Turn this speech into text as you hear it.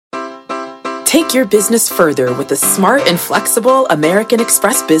Take your business further with the smart and flexible American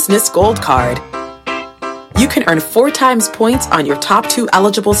Express Business Gold Card. You can earn 4 times points on your top 2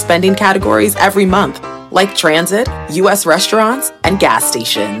 eligible spending categories every month, like transit, U.S. restaurants, and gas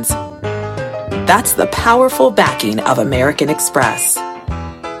stations. That's the powerful backing of American Express.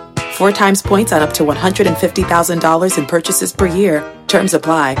 4 times points on up to $150,000 in purchases per year. Terms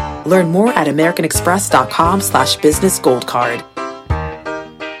apply. Learn more at americanexpress.com/business gold card.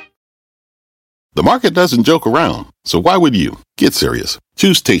 The market doesn't joke around, so why would you? Get serious.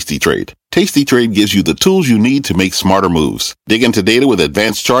 Choose Tasty Trade. Tasty Trade gives you the tools you need to make smarter moves. Dig into data with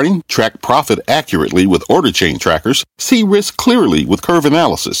advanced charting, track profit accurately with order chain trackers, see risk clearly with curve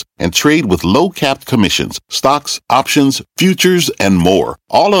analysis, and trade with low-capped commissions, stocks, options, futures, and more.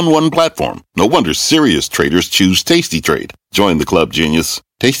 All on one platform. No wonder serious traders choose Tasty Trade. Join the club, genius.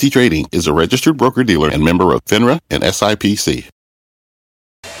 Tasty Trading is a registered broker-dealer and member of FINRA and SIPC.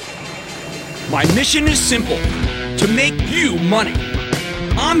 My mission is simple, to make you money.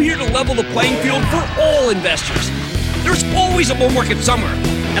 I'm here to level the playing field for all investors. There's always a bull market somewhere,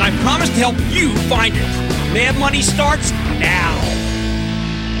 and I promise to help you find it. Mad Money starts now.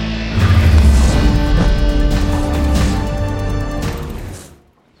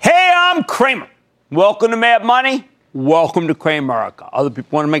 Hey, I'm Cramer. Welcome to Mad Money. Welcome to Cramerica. Other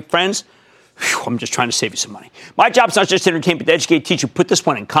people want to make friends? Whew, I'm just trying to save you some money. My job's not just to entertain, but to educate, teach you, put this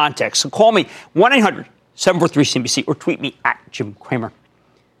one in context. So call me 1-800-743-CNBC or tweet me at Jim Cramer.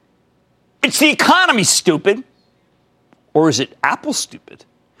 It's the economy, stupid. Or is it Apple stupid?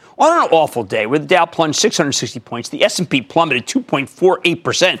 On an awful day where the Dow plunged 660 points, the S&P plummeted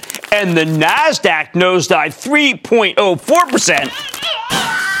 2.48%, and the NASDAQ nosedived 3.04%,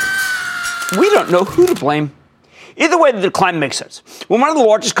 we don't know who to blame. Either way, the decline makes sense. When one of the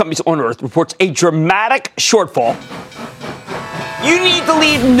largest companies on earth reports a dramatic shortfall, you need to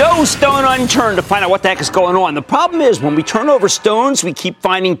leave no stone unturned to find out what the heck is going on. The problem is, when we turn over stones, we keep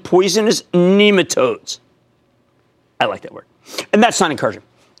finding poisonous nematodes. I like that word. And that's not encouraging.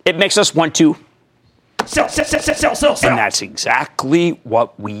 It makes us want to sell. And that's exactly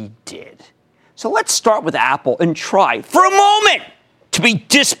what we did. So let's start with Apple and try, for a moment, to be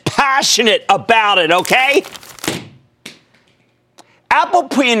dispassionate about it, okay? Apple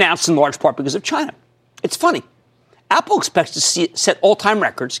pre-announced in large part because of China. It's funny. Apple expects to set all-time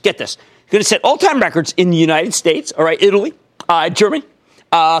records. Get this. You're going to set all-time records in the United States, all right, Italy, Germany,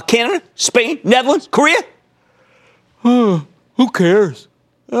 Canada, Spain, Netherlands, Korea. Who cares?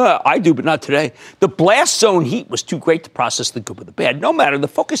 I do, but not today. The blast zone heat was too great to process the good with the bad. No matter, the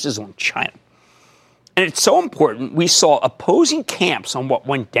focus is on China. And it's so important, we saw opposing camps on what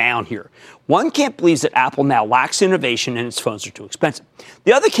went down here. One camp believes that Apple now lacks innovation and its phones are too expensive.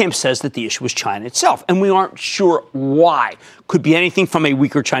 The other camp says that the issue was China itself, and we aren't sure why. Could be anything from a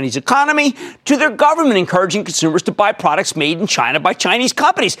weaker Chinese economy to their government encouraging consumers to buy products made in China by Chinese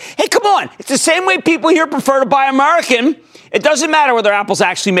companies. Hey, come on. It's the same way people here prefer to buy American. It doesn't matter whether Apple's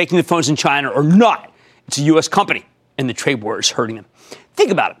actually making the phones in China or not. It's a U.S. company, and the trade war is hurting them.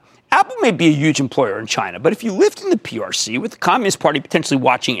 Think about it. Apple may be a huge employer in China, but if you lived in the PRC with the Communist Party potentially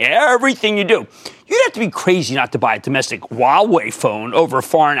watching everything you do, you'd have to be crazy not to buy a domestic Huawei phone over a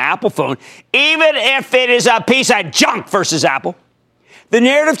foreign Apple phone, even if it is a piece of junk versus Apple. The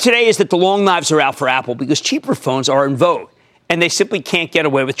narrative today is that the long knives are out for Apple because cheaper phones are in vogue, and they simply can't get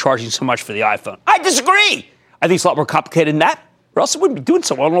away with charging so much for the iPhone. I disagree. I think it's a lot more complicated than that, or else it wouldn't be doing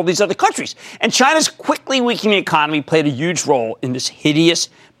so well in all these other countries. And China's quickly weakening economy played a huge role in this hideous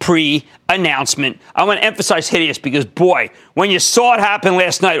pre-announcement. I want to emphasize hideous because, boy, when you saw it happen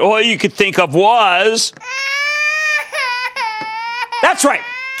last night, all you could think of was... That's right.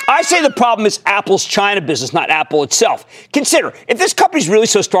 I say the problem is Apple's China business, not Apple itself. Consider, if this company's really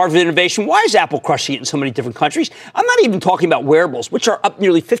so starved of innovation, why is Apple crushing it in so many different countries? I'm not even talking about wearables, which are up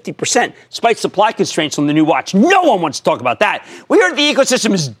nearly 50%, despite supply constraints on the new watch. No one wants to talk about that. We heard the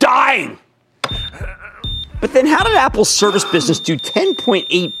ecosystem is dying. But then how did Apple's service business do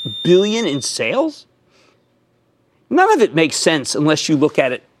 $10.8 billion in sales? None of it makes sense unless you look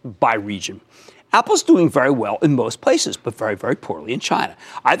at it by region. Apple's doing very well in most places, but very, very poorly in China.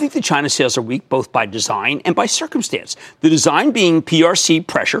 I think the China sales are weak both by design and by circumstance. The design being PRC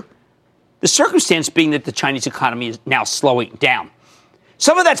pressure, the circumstance being that the Chinese economy is now slowing down.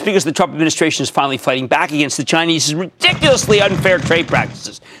 Some of that's because the Trump administration is finally fighting back against the Chinese ridiculously unfair trade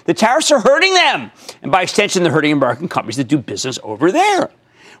practices. The tariffs are hurting them, and by extension, they're hurting American companies that do business over there.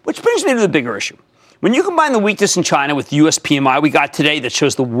 Which brings me to the bigger issue. When you combine the weakness in China with the U.S. PMI we got today that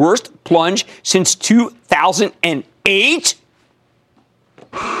shows the worst plunge since 2008,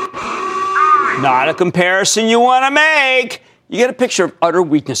 not a comparison you want to make. You get a picture of utter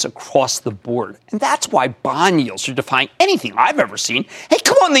weakness across the board. And that's why bond yields are defying anything I've ever seen. Hey,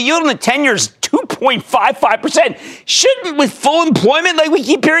 come on, the yield on the 10-year is 2.55%. Shouldn't, with full employment, like we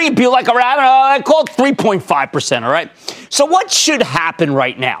keep hearing, it be like around, I call it 3.5%, all right? So what should happen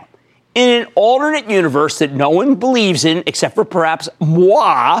right now? In an alternate universe that no one believes in, except for perhaps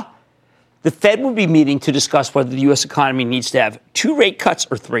moi, the Fed would be meeting to discuss whether the U.S. economy needs to have 2 rate cuts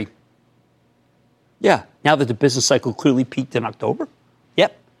or 3. Yeah, now that the business cycle clearly peaked in October.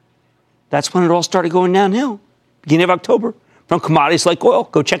 Yep. That's when it all started going downhill. Beginning of October. From commodities like oil,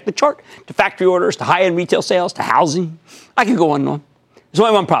 go check the chart, to factory orders, to high-end retail sales, to housing. I could go on and on. There's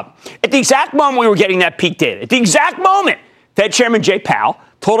only one problem. At the exact moment we were getting that peak data, at the exact moment, Fed Chairman Jay Powell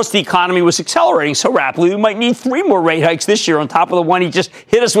told us the economy was accelerating so rapidly we might need 3 more rate hikes this year on top of the one he just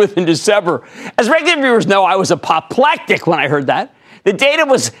hit us with in December. As regular viewers know, I was apoplectic when I heard that. The data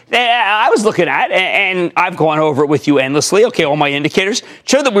I was looking at, and I've gone over it with you endlessly. Okay, all my indicators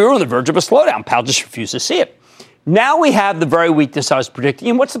showed that we were on the verge of a slowdown. Powell just refused to see it. Now we have the very weakness I was predicting.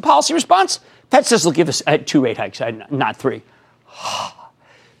 And what's the policy response? Fed says they'll give us 2 rate hikes, not 3.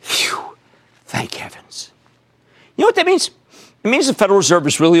 Phew. Thank heavens. You know what that means? It means the Federal Reserve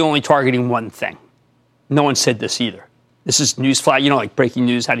is really only targeting one thing. No one said this either. This is news flash, like breaking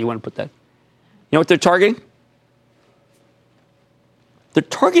news. How do you want to put that? You know what they're targeting? They're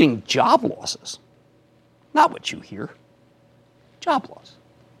targeting job losses. Not what you hear. Job loss.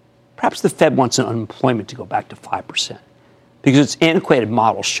 Perhaps the Fed wants unemployment to go back to 5% because its antiquated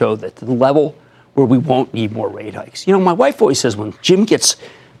models show that to the level where we won't need more rate hikes. My wife always says when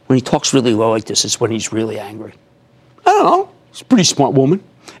he talks really low like this, it's when he's really angry. I don't know. She's a pretty smart woman.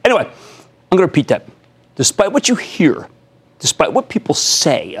 Anyway, I'm going to repeat that. Despite what you hear, despite what people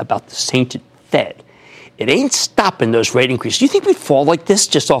say about the sainted Fed, it ain't stopping those rate increases. Do you think we'd fall like this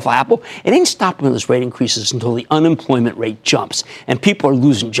just off Apple? It ain't stopping those rate increases until the unemployment rate jumps and people are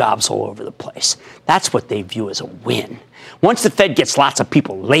losing jobs all over the place. That's what they view as a win. Once the Fed gets lots of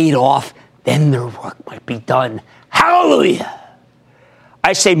people laid off, then their work might be done. Hallelujah!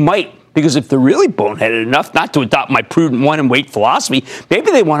 I say might, because if they're really boneheaded enough not to adopt my prudent one-and-wait philosophy,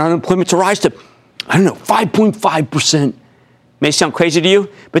 maybe they want unemployment to rise to, 5.5%. May sound crazy to you,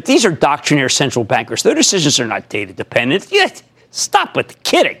 but these are doctrinaire central bankers. Their decisions are not data dependent. Stop with the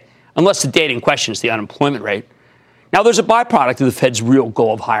kidding, unless the data in question is the unemployment rate. Now, there's a byproduct of the Fed's real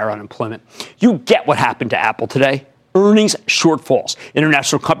goal of higher unemployment. You get what happened to Apple today. Earnings shortfalls.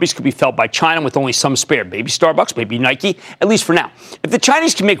 International companies could be felt by China with only some spare. Maybe Starbucks, maybe Nike, at least for now. If the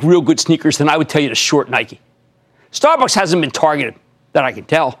Chinese can make real good sneakers, then I would tell you to short Nike. Starbucks hasn't been targeted, that I can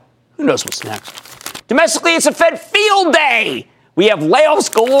tell. Who knows what's next? Domestically, it's a Fed field day. We have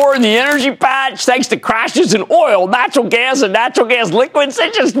layoffs galore in the energy patch thanks to crashes in oil, natural gas, and natural gas liquids.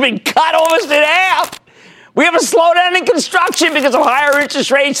 They've just been cut almost in half. We have a slowdown in construction because of higher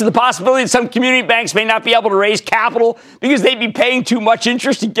interest rates and the possibility that some community banks may not be able to raise capital because they'd be paying too much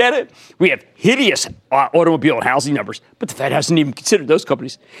interest to get it. We have hideous automobile and housing numbers, but the Fed hasn't even considered those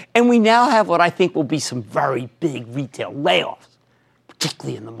companies. And we now have what I think will be some very big retail layoffs,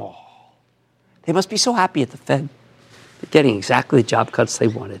 particularly in the mall. They must be so happy at the Fed. They're getting exactly the job cuts they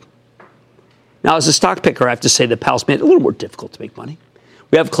wanted. Now, as a stock picker, I have to say that Powell's made it a little more difficult to make money.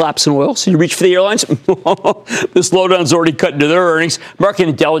 We have collapse in oil, so you reach for the airlines. The slowdown's already cut into their earnings. Market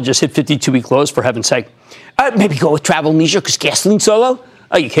intelligence just hit 52-week lows, for heaven's sake. Maybe go with travel and leisure because gasoline's so low.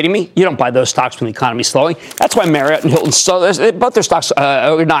 Are you kidding me? You don't buy those stocks when the economy's slowing. That's why Marriott and Hilton, both their stocks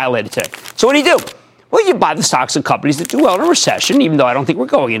are annihilated today. So what do? Well, you buy the stocks of companies that do well in a recession, even though I don't think we're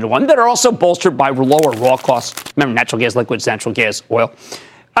going into one, that are also bolstered by lower raw costs. Remember, natural gas liquids, natural gas, oil.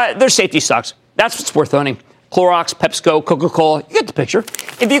 They're safety stocks. That's what's worth owning. Clorox, PepsiCo, Coca-Cola. You get the picture.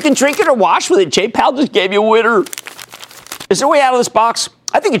 If you can drink it or wash with it, Jay Powell just gave you a winner. Is there a way out of this box?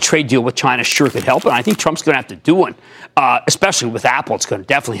 I think a trade deal with China sure could help, and I think Trump's going to have to do one, especially with Apple. It's going to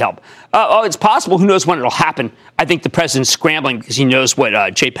definitely help. It's possible. Who knows when it'll happen? I think the president's scrambling because he knows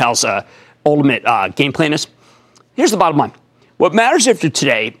what Jay Powell's ultimate game plan is. Here's the bottom line. What matters after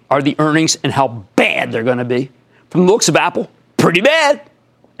today are the earnings and how bad they're going to be. From the looks of Apple, pretty bad.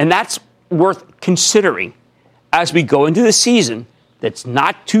 And that's worth considering as we go into the season that's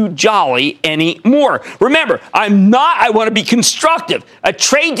not too jolly anymore. Remember, I want to be constructive. A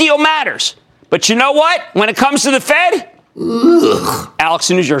trade deal matters. But you know what? When it comes to the Fed, Alex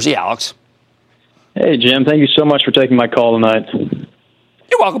in New Jersey. Alex. Hey, Jim. Thank you so much for taking my call tonight.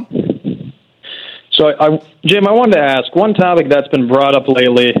 You're welcome. So, Jim, I wanted to ask, one topic that's been brought up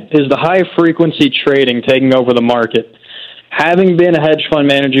lately is the high-frequency trading taking over the market. Having been a hedge fund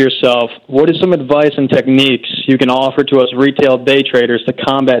manager yourself, what is some advice and techniques you can offer to us retail day traders to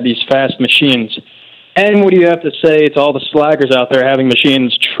combat these fast machines? And what do you have to say to all the slackers out there having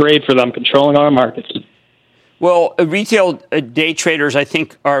machines trade for them, controlling our markets? Well, retail day traders, I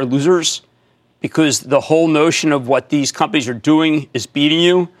think, are losers because the whole notion of what these companies are doing is beating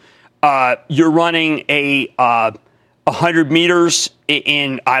you. You're running a 100 meters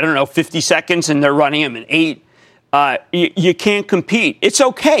in, 50 seconds, and they're running them in 8. You can't compete. It's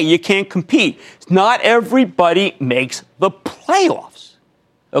okay. You can't compete. Not everybody makes the playoffs.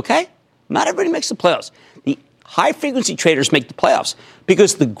 Okay? Not everybody makes the playoffs. The high-frequency traders make the playoffs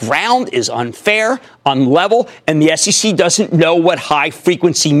because the ground is unfair, unlevel, and the SEC doesn't know what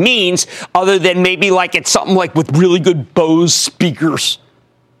high-frequency means other than maybe like it's something like with really good Bose speakers.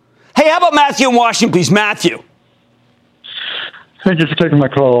 Hey, how about Matthew in Washington, please? Matthew. Thank you for taking my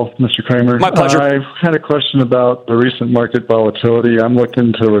call, Mr. Cramer. My pleasure. I had a question about the recent market volatility. I'm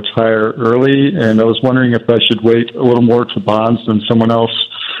looking to retire early, and I was wondering if I should wait a little more to bonds than someone else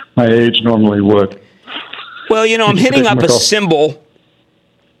my age normally would. Well, I'm hitting up a symbol.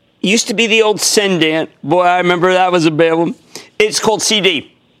 Used to be the old Sendant. Boy, I remember that was a bad one. It's called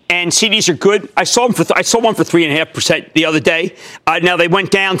CD. And CDs are good. I saw one for 3.5% the other day. Now they went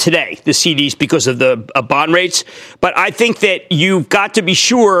down today, the CDs, because of the bond rates. But I think that you've got to be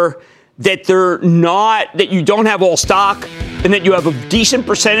sure that that you don't have all stock, and that you have a decent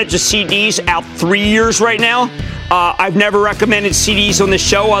percentage of CDs out 3 years right now. I've never recommended CDs on this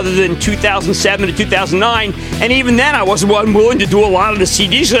show other than 2007 to 2009, and even then I wasn't willing to do a lot of the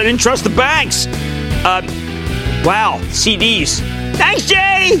CDs because I didn't trust the banks. Wow, CDs. Thanks,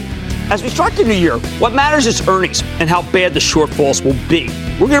 Jay! As we start the new year, what matters is earnings and how bad the shortfalls will be.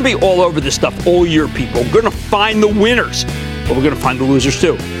 We're going to be all over this stuff all year, people. We're going to find the winners, but we're going to find the losers,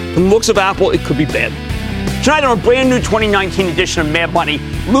 too. From the looks of Apple, it could be bad. Tonight on a brand new 2019 edition of Mad Money,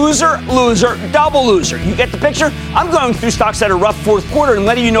 loser, loser, double loser. You get the picture? I'm going through stocks that are rough fourth quarter and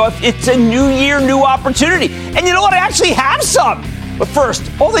letting you know if it's a new year, new opportunity. And you know what? I actually have some. But first,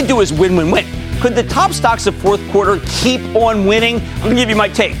 all they do is win, win, win. Could the top stocks of fourth quarter keep on winning? I'm going to give you my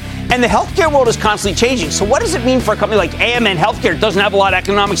take. And the healthcare world is constantly changing. So what does it mean for a company like AMN Healthcare? It doesn't have a lot of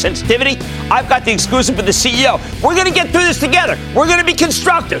economic sensitivity. I've got the exclusive with the CEO. We're going to get through this together. We're going to be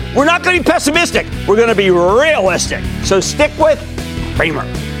constructive. We're not going to be pessimistic. We're going to be realistic. So stick with Cramer.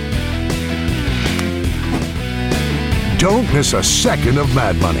 Don't miss a second of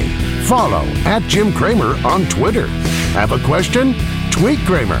Mad Money. Follow @Jim Cramer on Twitter. Have a question? Tweet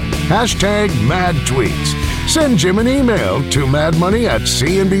Cramer. #MadTweets. Send Jim an email to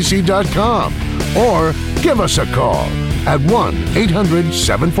madmoney@cnbc.com or give us a call at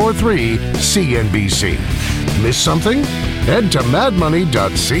 1-800-743-CNBC. Miss something? Head to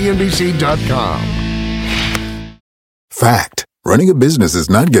madmoney.cnbc.com. Fact. Running a business is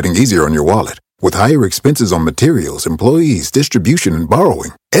not getting easier on your wallet. With higher expenses on materials, employees, distribution, and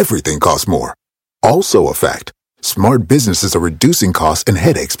borrowing, everything costs more. Also a fact. Smart businesses are reducing costs and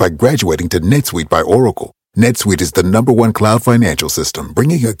headaches by graduating to NetSuite by Oracle. NetSuite is the #1 cloud financial system,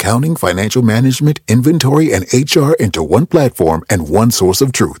 bringing accounting, financial management, inventory, and HR into one platform and one source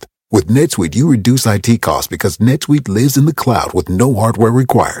of truth. With NetSuite, you reduce IT costs because NetSuite lives in the cloud with no hardware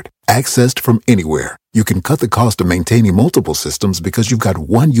required, accessed from anywhere. You can cut the cost of maintaining multiple systems because you've got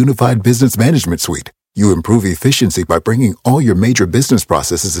one unified business management suite. You improve efficiency by bringing all your major business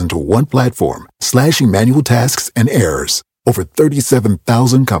processes into one platform, slashing manual tasks and errors. Over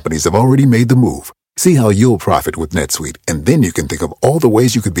 37,000 companies have already made the move. See how you'll profit with NetSuite, and then you can think of all the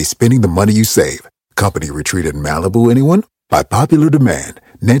ways you could be spending the money you save. Company retreat in Malibu, anyone? By popular demand,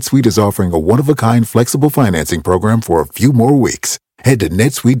 NetSuite is offering a one-of-a-kind flexible financing program for a few more weeks. Head to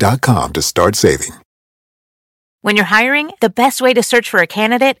netsuite.com to start saving. When you're hiring, the best way to search for a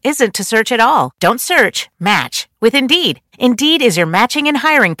candidate isn't to search at all. Don't search, match with Indeed. Indeed is your matching and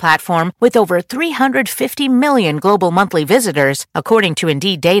hiring platform with over 350 million global monthly visitors, according to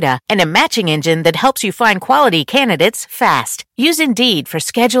Indeed data, and a matching engine that helps you find quality candidates fast. Use Indeed for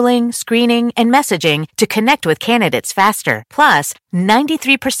scheduling, screening, and messaging to connect with candidates faster. Plus,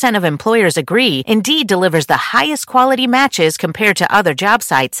 93% of employers agree Indeed delivers the highest quality matches compared to other job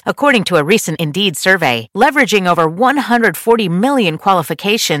sites, according to a recent Indeed survey. Leveraging over 140 million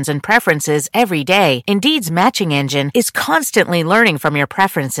qualifications and preferences every day, Indeed's matching engine is constantly learning from your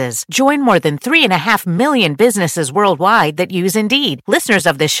preferences. Join more than 3.5 million businesses worldwide that use Indeed. Listeners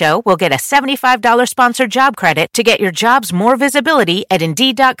of this show will get a $75 sponsored job credit to get your jobs more visibility at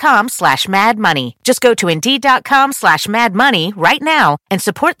Indeed.com/madmoney. Just go to Indeed.com/madmoney right now and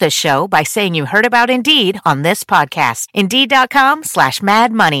support this show by saying you heard about Indeed on this podcast.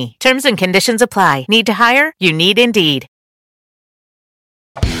 Indeed.com/madmoney. Terms and conditions apply. Need to hire? You need Indeed.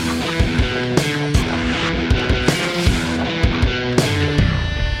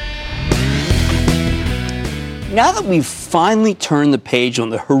 Now that we've finally turned the page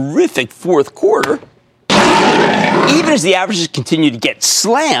on the horrific fourth quarter, even as the averages continue to get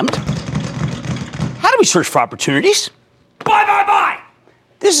slammed, how do we search for opportunities? Buy!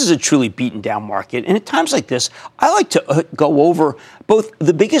 This is a truly beaten down market, and at times like this, I like to go over both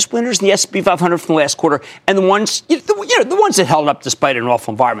the biggest winners in the S&P 500 from the last quarter and the ones, the ones that held up despite an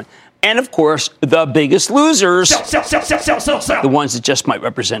awful environment. And, of course, the biggest losers, sell. The ones that just might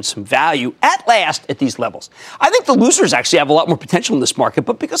represent some value at last at these levels. I think the losers actually have a lot more potential in this market,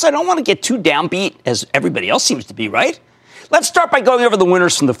 but because I don't want to get too downbeat, as everybody else seems to be, right? Let's start by going over the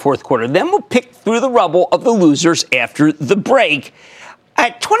winners from the fourth quarter. Then we'll pick through the rubble of the losers after the break.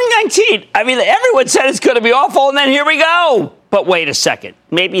 At 2019, everyone said it's going to be awful, and then here we go. But wait a second.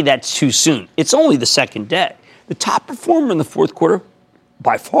 Maybe that's too soon. It's only the second day. The top performer in the fourth quarter,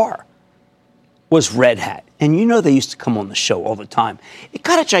 by far, was Red Hat. And they used to come on the show all the time. It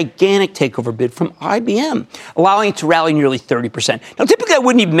got a gigantic takeover bid from IBM, allowing it to rally nearly 30%. Now, typically, I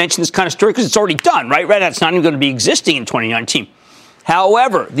wouldn't even mention this kind of story because it's already done, right? Red Hat's not even going to be existing in 2019.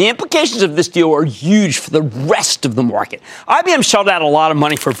 However, the implications of this deal are huge for the rest of the market. IBM shelled out a lot of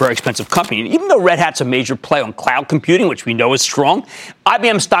money for a very expensive company. And even though Red Hat's a major play on cloud computing, which we know is strong,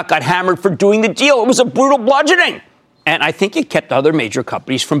 IBM stock got hammered for doing the deal. It was a brutal bludgeoning. And I think it kept other major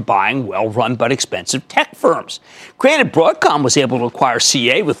companies from buying well-run but expensive tech firms. Granted, Broadcom was able to acquire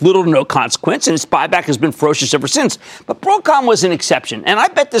CA with little to no consequence, and its buyback has been ferocious ever since. But Broadcom was an exception, and I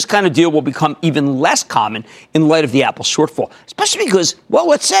bet this kind of deal will become even less common in light of the Apple shortfall, especially because, well,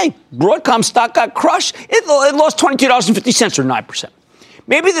 let's say Broadcom stock got crushed. It lost $22.50 or 9%.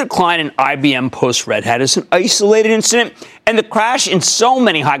 Maybe the decline in IBM post-Red Hat is an isolated incident, and the crash in so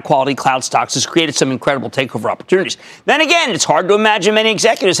many high-quality cloud stocks has created some incredible takeover opportunities. Then again, it's hard to imagine many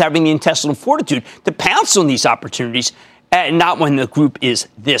executives having the intestinal fortitude to pounce on these opportunities, and not when the group is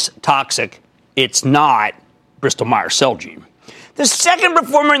this toxic. It's not Bristol-Myers Celgene. The second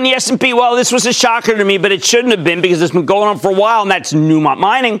performer in the S&P, well, this was a shocker to me, but it shouldn't have been because it's been going on for a while, and that's Newmont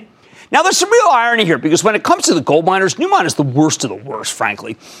Mining. Now, there's some real irony here because when it comes to the gold miners, Newmont is the worst of the worst,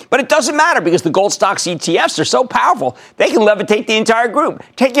 frankly. But it doesn't matter because the gold stocks ETFs are so powerful, they can levitate the entire group,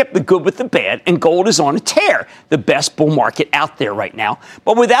 take up the good with the bad, and gold is on a tear, the best bull market out there right now.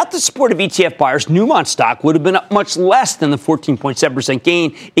 But without the support of ETF buyers, Newmont stock would have been up much less than the 14.7%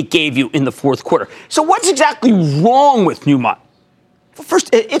 gain it gave you in the fourth quarter. So what's exactly wrong with Newmont? First,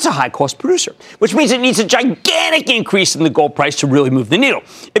 it's a high-cost producer, which means it needs a gigantic increase in the gold price to really move the needle.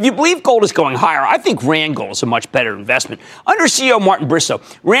 If you believe gold is going higher, I think Randgold is a much better investment. Under CEO Martin Bristow,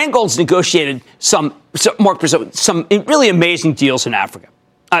 Randgold's negotiated some really amazing deals in Africa.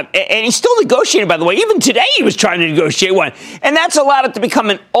 And he's still negotiating, by the way. Even today, he was trying to negotiate one. And that's allowed it to become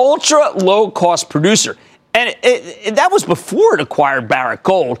an ultra-low-cost producer. And that was before it acquired Barrick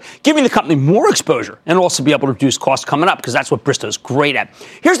Gold, giving the company more exposure and also be able to reduce costs coming up because that's what Bristow's great at.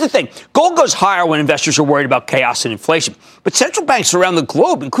 Here's the thing. Gold goes higher when investors are worried about chaos and inflation. But central banks around the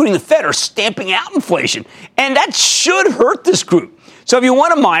globe, including the Fed, are stamping out inflation. And that should hurt this group. So if you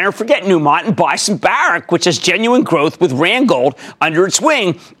want a miner, forget Newmont and buy some Barrick, which has genuine growth with Randgold under its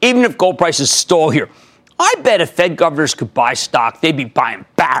wing, even if gold prices stall here. I bet if Fed governors could buy stock, they'd be buying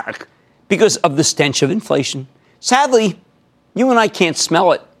Barrick, because of the stench of inflation. Sadly, you and I can't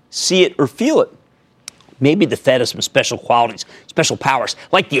smell it, see it, or feel it. Maybe the Fed has some special qualities, special powers,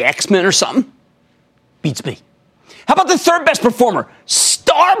 like the X-Men or something. Beats me. How about the third best performer?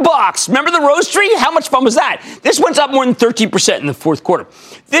 Starbucks. Remember the roastery? How much fun was that? This one's up more than 13% in the fourth quarter.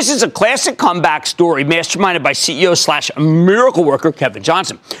 This is a classic comeback story masterminded by CEO/miracle worker Kevin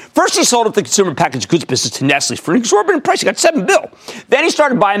Johnson. First, he sold up the consumer packaged goods business to Nestle for an exorbitant price. He got $7 billion. Then he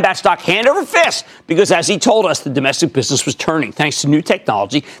started buying back stock hand over fist because, as he told us, the domestic business was turning thanks to new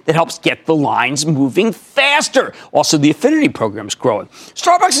technology that helps get the lines moving faster. Also, the affinity program is growing.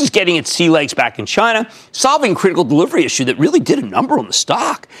 Starbucks is getting its sea legs back in China, solving a critical delivery issue that really did a number on the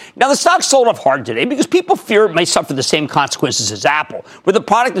stock. Now, the stock sold off hard today because people fear it may suffer the same consequences as Apple, with a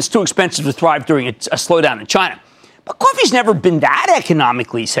product that's too expensive to thrive during a slowdown in China. But coffee's never been that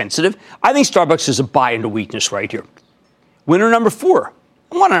economically sensitive. I think Starbucks is a buy into weakness right here. Winner number 4,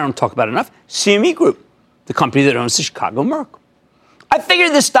 one I don't talk about enough, CME Group, the company that owns the Chicago Merc. I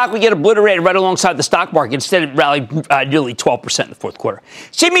figured this stock would get obliterated right alongside the stock market. Instead, it rallied nearly 12% in the fourth quarter.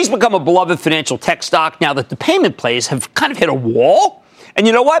 CME's become a beloved financial tech stock now that the payment plays have kind of hit a wall. And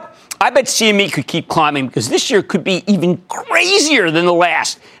you know what? I bet CME could keep climbing because this year could be even crazier than the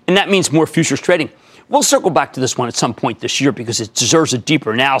last. And that means more futures trading. We'll circle back to this one at some point this year because it deserves a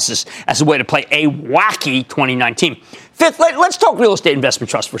deeper analysis as a way to play a wacky 2019. Fifth, let's talk real estate investment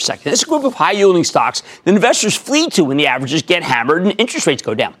trust for a second. It's a group of high-yielding stocks that investors flee to when the averages get hammered and interest rates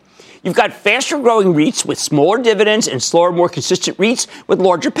go down. You've got faster-growing REITs with smaller dividends and slower, more consistent REITs with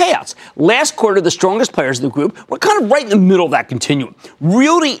larger payouts. Last quarter, the strongest players in the group were kind of right in the middle of that continuum.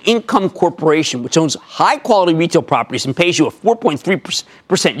 Realty Income Corporation, which owns high-quality retail properties and pays you a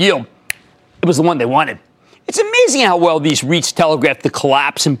 4.3% yield, it was the one they wanted. It's amazing how well these REITs telegraphed the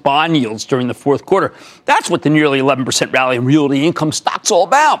collapse in bond yields during the fourth quarter. That's what the nearly 11% rally in Realty Income stock's all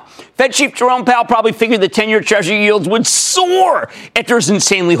about. Fed Chief Jerome Powell probably figured the 10-year Treasury yields would soar after his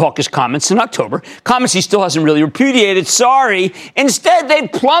insanely hawkish comments in October. Comments he still hasn't really repudiated. Sorry. Instead, they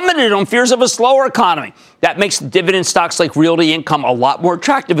plummeted on fears of a slower economy. That makes dividend stocks like Realty Income a lot more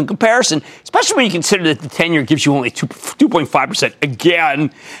attractive in comparison, especially when you consider that the 10-year gives you only 2.5%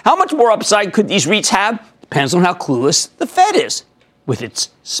 again. How much more upside could these REITs have? Depends on how clueless the Fed is with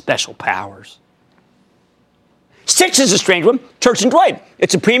its special powers. Six is a strange one. Church & Dwight.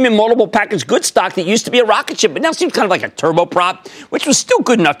 It's a premium multiple packaged goods stock that used to be a rocket ship, but now seems kind of like a turboprop, which was still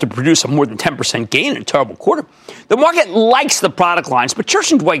good enough to produce a more than 10% gain in a terrible quarter. The market likes the product lines, but Church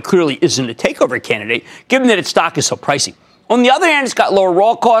 & Dwight clearly isn't a takeover candidate, given that its stock is so pricey. On the other hand, it's got lower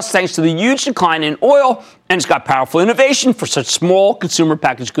raw costs thanks to the huge decline in oil, and it's got powerful innovation for such small consumer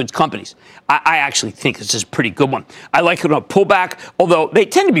packaged goods companies. I actually think this is a pretty good one. I like it on a pullback, although they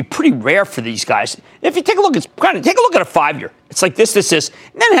tend to be pretty rare for these guys. If you take a look, take a look at a 5-year. It's like this, and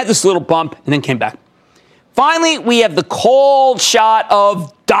then it had this little bump, and then came back. Finally, we have the cold shot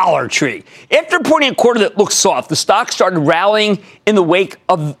of Dollar Tree. After reporting a quarter that looked soft, the stock started rallying in the wake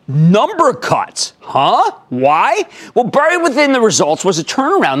of number cuts. Why? Well, buried within the results was a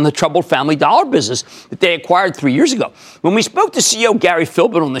turnaround in the troubled Family Dollar business that they acquired 3 years ago. When we spoke to CEO Gary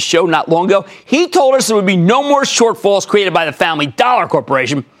Philbin on the show not long ago, he told us there would be no more shortfalls created by the Family Dollar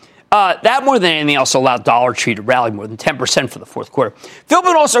Corporation. That, more than anything else, allowed Dollar Tree to rally more than 10% for the fourth quarter.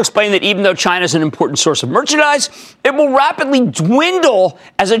 Philbin also explained that even though China is an important source of merchandise, it will rapidly dwindle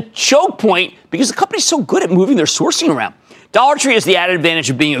as a choke point because the company's so good at moving their sourcing around. Dollar Tree has the added advantage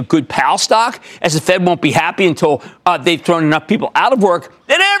of being a good pal stock, as the Fed won't be happy until they've thrown enough people out of work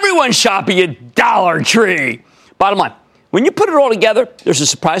that everyone's shopping at Dollar Tree. Bottom line. When you put it all together, there's a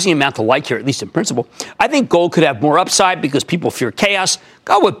surprising amount to like here, at least in principle. I think gold could have more upside because people fear chaos.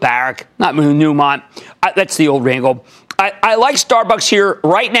 Go with Barrick, not Newmont. That's the old Randgold. I like Starbucks here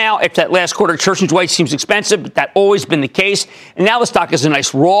right now. If that last quarter, Church & Dwight seems expensive, but that's always been the case. And now the stock is a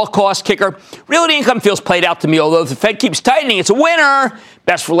nice raw cost kicker. Realty Income feels played out to me, although if the Fed keeps tightening, it's a winner.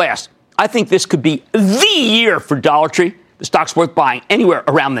 Best for last. I think this could be the year for Dollar Tree. The stock's worth buying anywhere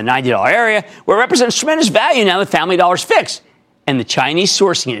around the $90 area, where it represents tremendous value now that Family Dollar's fixed. And the Chinese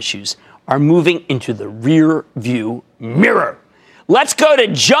sourcing issues are moving into the rear view mirror. Let's go to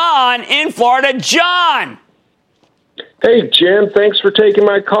John in Florida. John! Hey, Jim. Thanks for taking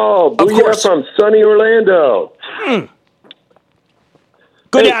my call. Booyah from sunny Orlando.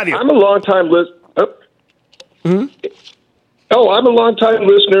 Good to have you. I'm a long-time listener. I'm a long-time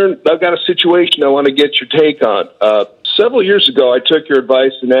listener. I've got a situation I want to get your take on. Several years ago, I took your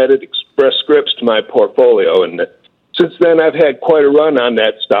advice and added Express Scripts to my portfolio, and since then, I've had quite a run on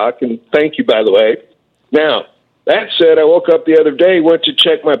that stock, and thank you, by the way. Now, that said, I woke up the other day, went to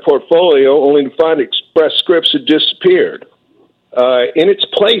check my portfolio, only to find Express Scripts had disappeared. In its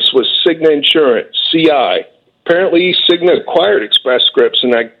place was Cigna Insurance, CI. Apparently, Cigna acquired Express Scripts,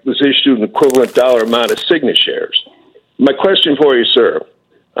 and I was issued an equivalent dollar amount of Cigna shares. My question for you, sir,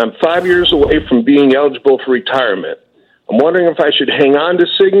 I'm 5 years away from being eligible for retirement. I'm wondering if I should hang on to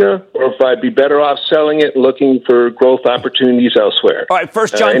Cigna or if I'd be better off selling it and looking for growth opportunities elsewhere. All right,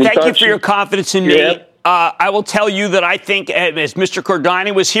 first, John, thank you for your confidence in me. I will tell you that I think, as Mr.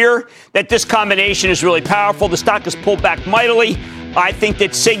 Cordani was here, that this combination is really powerful. The stock has pulled back mightily. I think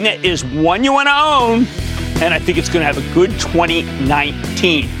that Cigna is one you want to own, and I think it's going to have a good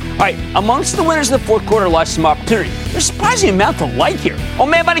 2019. All right, amongst the winners of the fourth quarter lost some opportunity. There's a surprising amount to like here. On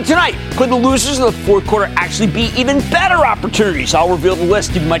Mad Money tonight, could the losers of the fourth quarter actually be even better opportunities? I'll reveal the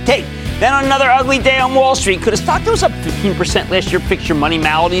list, give you my take. Then on another ugly day on Wall Street, could a stock that was up 15% last year fix your money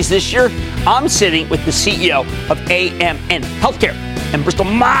maladies this year? I'm sitting with the CEO of AMN Healthcare. And Bristol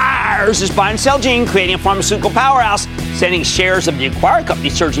Myers is buying Celgene, creating a pharmaceutical powerhouse, sending shares of the acquired company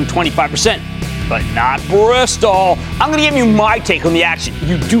surging 25%. But not Bristol. I'm going to give you my take on the action.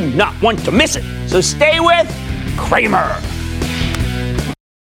 You do not want to miss it. So stay with Cramer.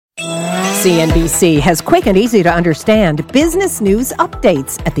 CNBC has quick and easy to understand business news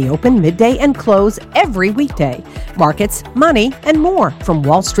updates at the open, midday, and close every weekday. Markets, money, and more from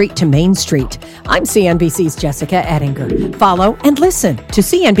Wall Street to Main Street. I'm CNBC's Jessica Ettinger. Follow and listen to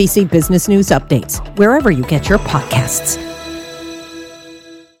CNBC Business News Updates wherever you get your podcasts.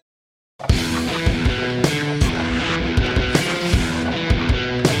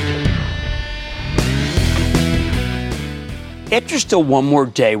 After still one more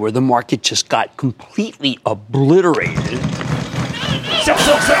day where the market just got completely obliterated,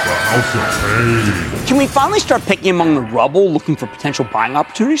 can we finally start picking among the rubble, looking for potential buying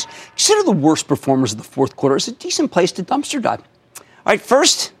opportunities? Consider the worst performers of the fourth quarter as a decent place to dumpster dive. All right,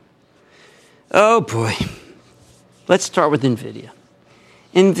 first, oh boy, let's start with NVIDIA.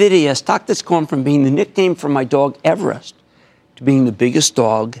 NVIDIA, a stock that's gone from being the nickname for my dog Everest to being the biggest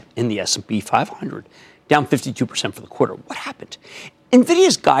dog in the S&P 500. Down 52% for the quarter. What happened?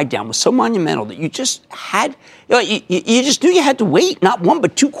 NVIDIA's guide down was so monumental that you just had, you just knew you had to wait not one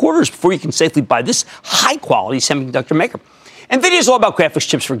but 2 quarters before you can safely buy this high-quality semiconductor maker. NVIDIA is all about graphics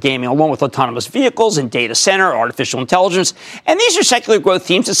chips for gaming, along with autonomous vehicles and data center, artificial intelligence. And these are secular growth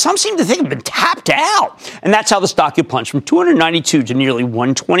themes that some seem to think have been tapped out. And that's how the stock had plunged from 292 to nearly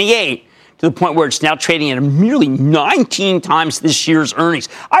 128. To the point where it's now trading at a merely 19 times this year's earnings.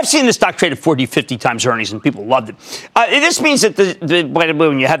 I've seen the stock trade at 40, 50 times earnings, and people loved it. This means that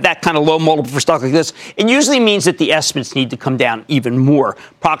when you have that kind of low multiple for stock like this, it usually means that the estimates need to come down even more.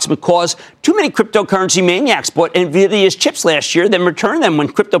 Proximate cause, too many cryptocurrency maniacs bought NVIDIA's chips last year, then returned them when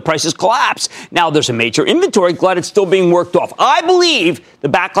crypto prices collapsed. Now there's a major inventory glut. It's still being worked off. I believe the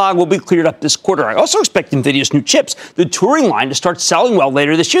backlog will be cleared up this quarter. I also expect NVIDIA's new chips, the Turing line, to start selling well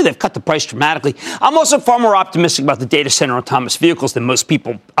later this year. They've cut the price dramatically. I'm also far more optimistic about the data center autonomous vehicles than most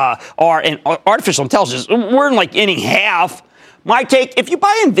people are. And artificial intelligence, we're in like inning half. My take, if you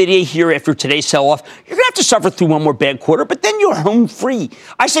buy NVIDIA here after today's sell-off, you're going to have to suffer through one more bad quarter, but then you're home free.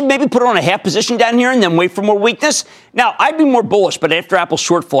 I said maybe put on a half position down here and then wait for more weakness. Now, I'd be more bullish, but after Apple's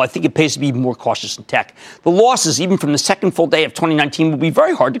shortfall, I think it pays to be even more cautious in tech. The losses, even from the second full day of 2019, will be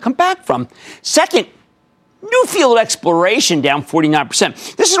very hard to come back from. Second, Newfield Exploration down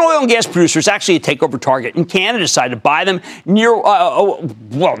 49%. This is an oil and gas producer. It's actually a takeover target. And Canada decided to buy them near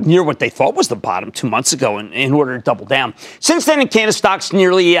what they thought was the bottom 2 months ago in order to double down. Since then, in Canada, stock's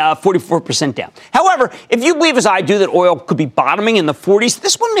nearly 44% down. However, if you believe, as I do, that oil could be bottoming in the 40s,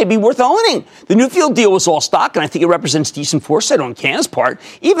 this one may be worth owning. The Newfield deal was all stock, and I think it represents decent foresight on Canada's part,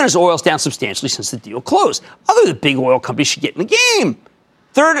 even as oil's down substantially since the deal closed. Other big oil companies should get in the game.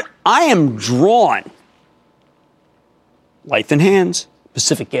 Third, I am drawn. Life in hands,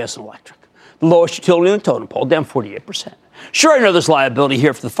 Pacific Gas and Electric. The lowest utility in the totem pole, down 48%. Sure, I know there's liability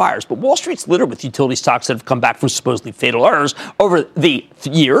here for the fires, but Wall Street's littered with utility stocks that have come back from supposedly fatal errors over the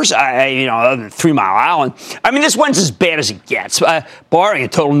years, other than 3 Mile Island. I mean, this one's as bad as it gets, barring a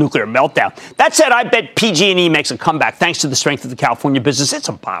total nuclear meltdown. That said, I bet PG&E makes a comeback thanks to the strength of the California business. It's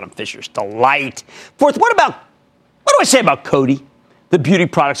a bottom fisher's delight. Fourth, what do I say about Coty? The beauty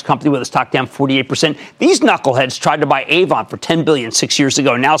products company with a stock down 48%. These knuckleheads tried to buy Avon for $10 billion 6 years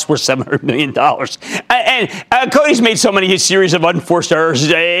ago. Now it's worth $700 million. And Coty's made so many series of unforced errors,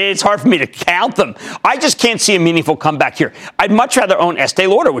 it's hard for me to count them. I just can't see a meaningful comeback here. I'd much rather own Estee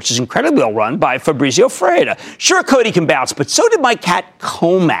Lauder, which is incredibly well run by Fabrizio Freda. Sure, Coty can bounce, but so did my cat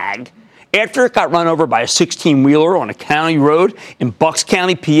Comag. After it got run over by a 16-wheeler on a county road in Bucks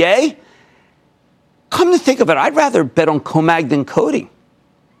County, PA, come to think of it, I'd rather bet on Comag than Coty.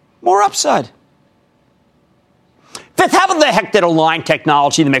 More upside. Fifth, how the heck did Align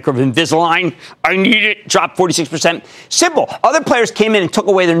Technology, the maker of Invisalign, I need it, drop 46%? Simple. Other players came in and took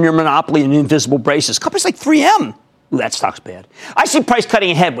away their near monopoly in invisible braces. Companies like 3M. Ooh, that stock's bad. I see price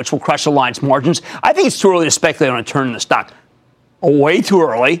cutting ahead, which will crush Align's margins. I think it's too early to speculate on a turn in the stock. Way too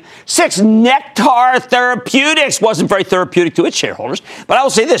early. 6, Nektar Therapeutics wasn't very therapeutic to its shareholders. But I will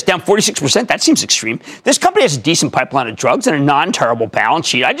say this, down 46%, that seems extreme. This company has a decent pipeline of drugs and a non-terrible balance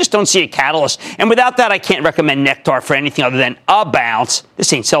sheet. I just don't see a catalyst. And without that, I can't recommend Nektar for anything other than a bounce.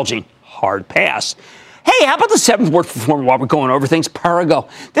 This ain't Celgene. Hard pass. Hey, how about the 7th worst performer while we're going over things? Perrigo.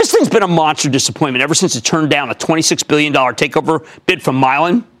 This thing's been a monster disappointment ever since it turned down a $26 billion takeover bid from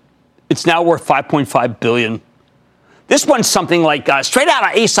Mylan. It's now worth $5.5 billion. This one's something like straight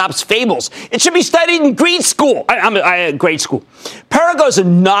out of Aesop's Fables. It should be studied in grade school. Grade school. Perrigo is a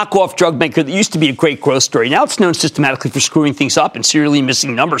knockoff drug maker that used to be a great growth story. Now it's known systematically for screwing things up and serially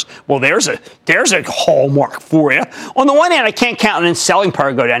missing numbers. Well, there's a hallmark for you. On the one hand, I can't count on selling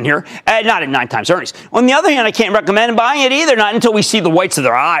Perrigo down here, not at 9 times earnings. On the other hand, I can't recommend buying it either, not until we see the whites of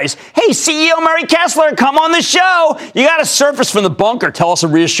their eyes. Hey, CEO Murray Kessler, come on the show. You got to surface from the bunker. Tell us a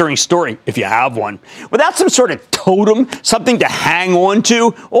reassuring story, if you have one. Without some sort of totem, something to hang on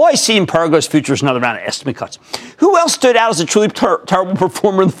to, all I see in Perrigo's future is another round of estimate cuts. Who else stood out as a truly terrible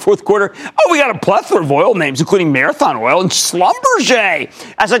performer in the fourth quarter? Oh, we got a plethora of oil names, including Marathon Oil and Schlumberger.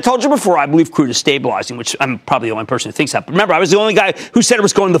 As I told you before, I believe crude is stabilizing, which I'm probably the only person who thinks that. But remember, I was the only guy who said it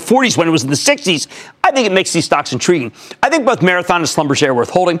was going to the 40s when it was in the 60s. I think it makes these stocks intriguing. I think both Marathon and Schlumberger are worth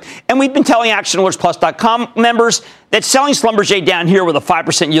holding. And we've been telling ActionAlertsPlus.com members that selling Schlumberger down here with a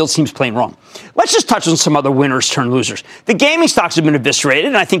 5% yield seems plain wrong. Let's just touch on some other winners turn losers. The gaming stocks have been eviscerated,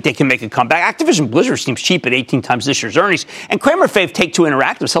 and I think they can make a comeback. Activision Blizzard seems cheap at 18 times this year's earnings, and Kramer fave Take-Two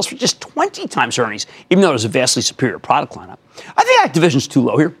Interactive sells for just 20 times earnings, even though it was a vastly superior product lineup. I think Activision's too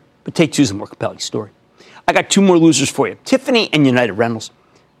low here, but Take-Two's a more compelling story. I got two more losers for you, Tiffany and United Rentals.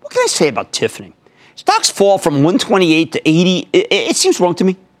 What can I say about Tiffany? Stocks fall from 128 to 80. It seems wrong to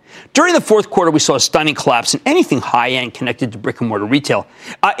me. During the fourth quarter, we saw a stunning collapse in anything high-end connected to brick-and-mortar retail.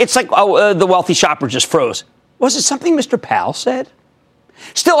 It's like the wealthy shopper just froze. Was it something Mr. Powell said?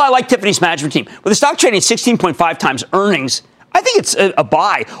 Still, I like Tiffany's management team. With the stock trading 16.5 times earnings, I think it's a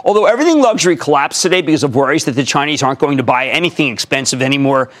buy. Although everything luxury collapsed today because of worries that the Chinese aren't going to buy anything expensive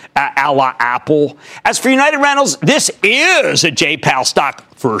anymore, a la Apple. As for United Rentals, this is a J. Powell stock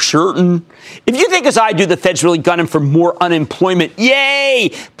for certain. If you think, as I do, the Fed's really gunning for more unemployment, yay,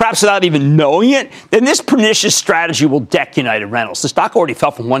 perhaps without even knowing it, then this pernicious strategy will deck United Rentals. The stock already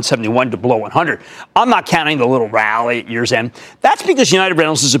fell from 171 to below 100. I'm not counting the little rally at year's end. That's because United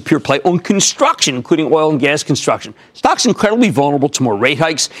Rentals is a pure play on construction, including oil and gas construction. Stock's incredibly vulnerable to more rate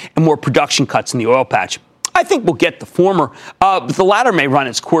hikes and more production cuts in the oil patch. I think we'll get the former, but the latter may run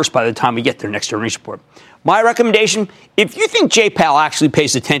its course by the time we get their next earnings report. My recommendation, if you think Jay Powell actually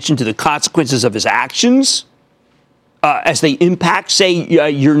pays attention to the consequences of his actions as they impact, say,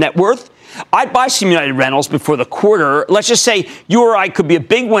 your net worth, I'd buy some United Rentals before the quarter. Let's just say you or I could be a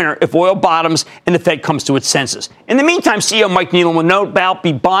big winner if oil bottoms and the Fed comes to its senses. In the meantime, CEO Mike Needham will no doubt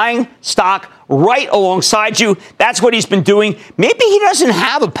be buying stock right alongside you. That's what he's been doing. Maybe he doesn't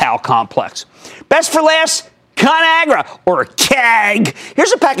have a Powell complex. Best for last, ConAgra, or CAG.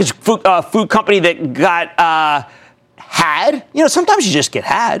 Here's a packaged food company that got had. You know, sometimes you just get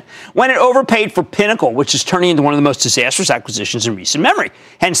had. When it overpaid for Pinnacle, which is turning into one of the most disastrous acquisitions in recent memory.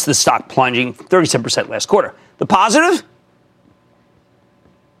 Hence the stock plunging 37% last quarter. The positive?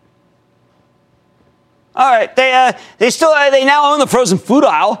 All right, they now own the frozen food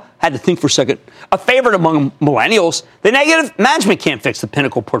aisle. Had to think for a second. A favorite among millennials. The negative, management can't fix the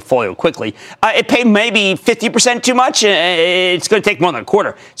Pinnacle portfolio quickly. It paid maybe 50% too much. It's going to take more than a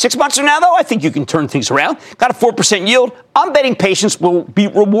quarter. 6 months from now, though, I think you can turn things around. Got a 4% yield. I'm betting patience will be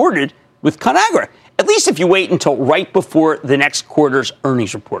rewarded with ConAgra, at least if you wait until right before the next quarter's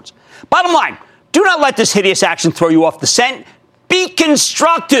earnings reports. Bottom line, do not let this hideous action throw you off the scent. Be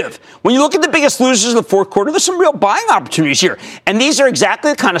constructive. When you look at the biggest losers of the fourth quarter, there's some real buying opportunities here. And these are exactly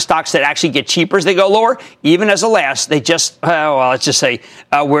the kind of stocks that actually get cheaper as they go lower. Even as a last, they just, let's just say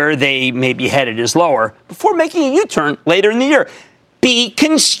where they may be headed is lower before making a U-turn later in the year. Be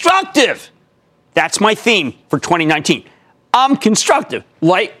constructive. That's my theme for 2019. I'm constructive.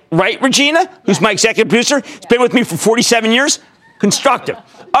 Right, Regina, who's my executive producer, has been with me for 47 years? Constructive.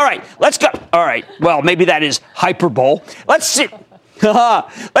 All right, let's go. All right, well, maybe that is hyperbole. Let's see.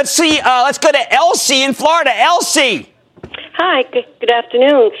 Let's go to Elsie in Florida. Elsie. Hi, good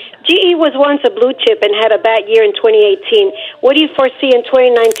afternoon. GE was once a blue chip and had a bad year in 2018. What do you foresee in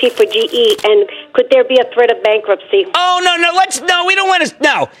 2019 for GE, and could there be a threat of bankruptcy? Oh, we don't want to.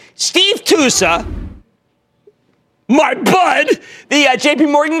 No. Steve Tusa, my bud, the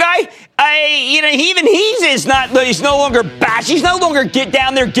JP Morgan guy, he's no longer bash. He's no longer get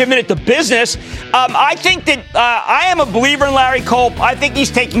down there giving it the business. I think that I am a believer in Larry Culp. I think he's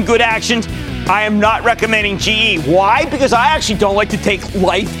taking good actions. I am not recommending GE. Why? Because I actually don't like to take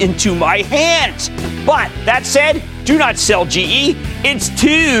life into my hands. But that said, do not sell GE. It's too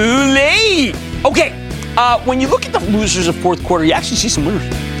late. Okay, when you look at the losers of fourth quarter, you actually see some winners.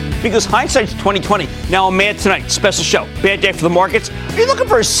 Because hindsight's 2020. Now I'm mad tonight. Special show. Bad day for the markets. Are you looking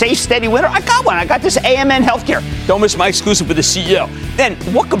for a safe, steady winner? I got one. I got this AMN Healthcare. Don't miss my exclusive with the CEO. Then,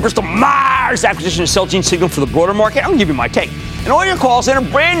 what could Bristol Myers acquisition of Celgene signal for the broader market? I'm going to give you my take. And all your calls in a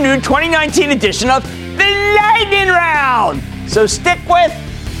brand new 2019 edition of the Lightning Round. So stick with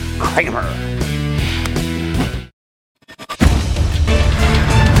Kramer.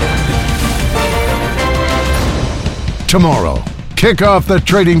 Tomorrow, kick off the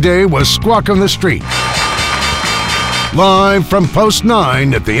trading day with Squawk on the Street. Live from Post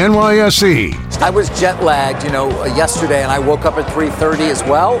 9 at the NYSE. I was jet lagged, yesterday, and I woke up at 3:30 as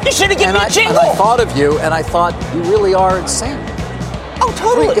well. You should have given me a jingle. And I thought of you, and I thought, you really are insane. Oh,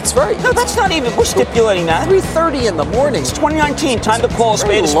 totally. It's very... No, that's not even... We're stipulating that. 3:30 in the morning. It's 2019. Time to call a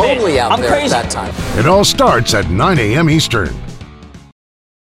spade a spade. It's lonely out there crazy. at that time. It all starts at 9 a.m. Eastern.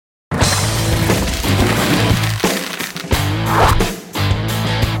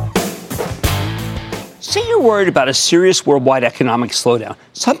 Say you're worried about a serious worldwide economic slowdown,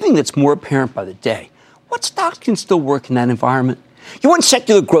 something that's more apparent by the day. What stocks can still work in that environment? You want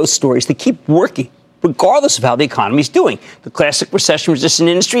secular growth stories that keep working. regardless of how the economy is doing. The classic recession-resistant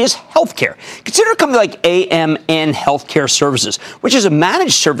industry is healthcare. Consider a company like AMN Healthcare Services, which is a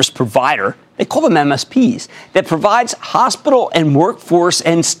managed service provider. They call them MSPs, that provides hospital and workforce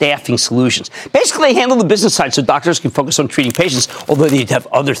and staffing solutions. Basically, they handle the business side so doctors can focus on treating patients, although they have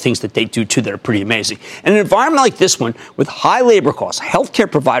other things that they do, too, that are pretty amazing. In an environment like this one, with high labor costs,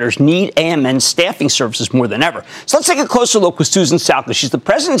 healthcare providers need AMN staffing services more than ever. So let's take a closer look with Susan Salka. She's the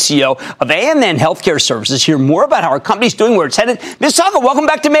president and CEO of AMN Healthcare Services. Hear more about how our company's doing, where it's headed. Ms. Salka, welcome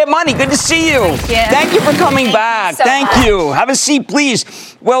back to Mad Money. Good to see you. Thank you for coming back. Thank you. Have a seat, please.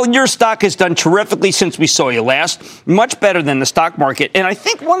 Well, your stock has done terrifically since we saw you last, much better than the stock market. And I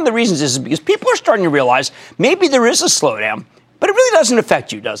think one of the reasons is because people are starting to realize maybe there is a slowdown. But it really doesn't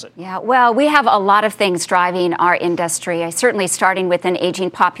affect you, does it? Yeah, well, we have a lot of things driving our industry, certainly starting with an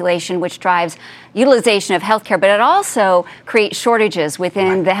aging population, which drives utilization of healthcare, but it also creates shortages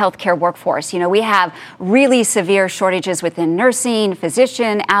within the healthcare workforce. You know, we have really severe shortages within nursing,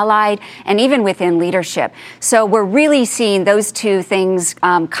 physician, allied, and even within leadership. So we're really seeing those two things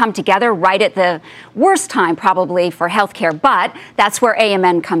come together right at the worst time probably for healthcare, but that's where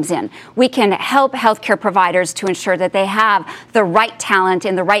AMN comes in. We can help healthcare providers to ensure that they have the right talent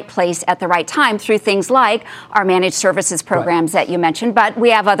in the right place at the right time through things like our managed services programs that you mentioned, but we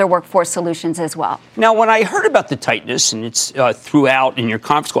have other workforce solutions as well. Now, when I heard about the tightness, and it's throughout in your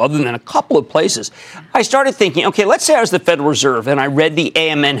conference call, other than a couple of places, I started thinking, okay, let's say I was the Federal Reserve and I read the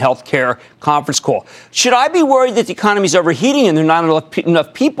AMN Healthcare conference call. Should I be worried that the economy is overheating and there are not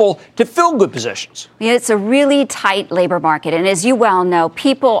enough people to fill good positions? It's a really tight labor market. And as you well know,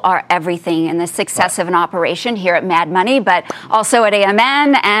 people are everything in the success of an operation here at Mad Money, but also at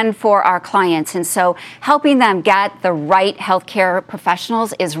AMN and for our clients. And so helping them get the right healthcare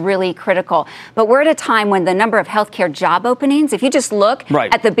professionals is really critical. But we're at a time when the number of healthcare job openings, if you just look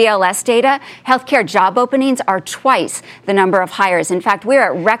at the BLS data, healthcare job openings are twice the number of hires. In fact, we're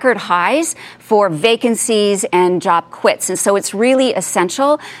at record highs for vacancies and job quits. And so it's really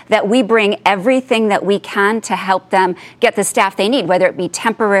essential that we bring everything that we can to help them get the staff they need, whether it be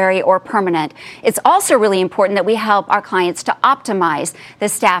temporary or permanent. It's also really important that we help our clients to optimize the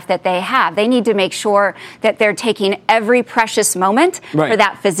staff that they have. They need to make sure that they're taking every precious moment for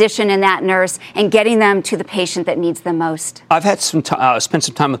that physician and that nurse and getting them to the patient that needs them most. I've had spent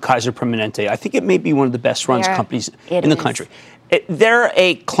some time with Kaiser Permanente. I think it may be one of the best run companies in the country. They're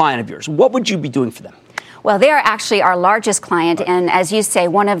a client of yours. What would you be doing for them? Well, they are actually our largest client and, as you say,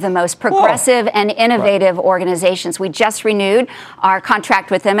 one of the most progressive and innovative organizations. We just renewed our contract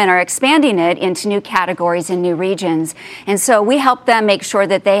with them and are expanding it into new categories and new regions. And so we help them make sure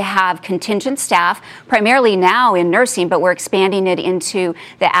that they have contingent staff, primarily now in nursing, but we're expanding it into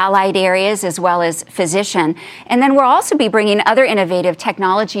the allied areas as well as physician. And then we'll also be bringing other innovative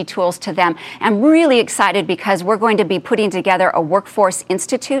technology tools to them. I'm really excited because we're going to be putting together a workforce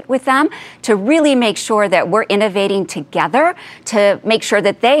institute with them to really make sure that we're innovating together to make sure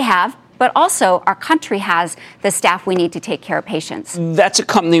that they have, but also our country has the staff we need to take care of patients. That's a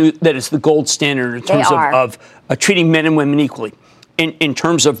company that is the gold standard in terms of treating men and women equally. In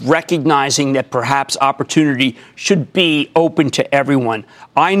terms of recognizing that perhaps opportunity should be open to everyone.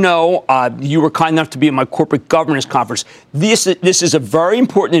 I know you were kind enough to be at my corporate governance conference. This is a very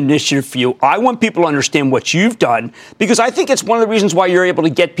important initiative for you. I want people to understand what you've done because I think it's one of the reasons why you're able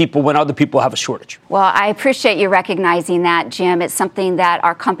to get people when other people have a shortage. Well, I appreciate you recognizing that, Jim. It's something that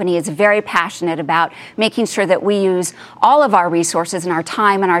our company is very passionate about, making sure that we use all of our resources and our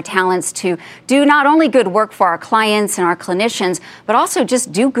time and our talents to do not only good work for our clients and our clinicians, but also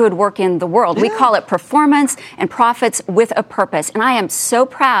just do good work in the world. We call it performance and profits with a purpose. And I am so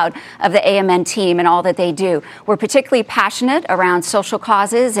proud of the AMN team and all that they do. We're particularly passionate around social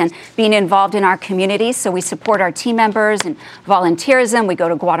causes and being involved in our communities. So we support our team members and volunteerism. We go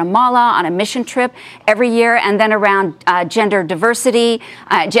to Guatemala on a mission trip every year. And then around gender diversity,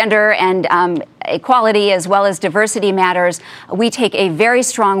 gender and equality as well as diversity matters, we take a very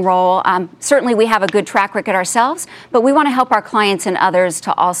strong role. Certainly we have a good track record ourselves, but we want to help our clients and others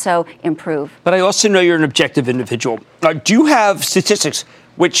to also improve. But I also know you're an objective individual. Do you have statistics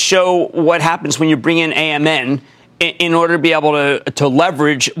which show what happens when you bring in AMN in order to be able to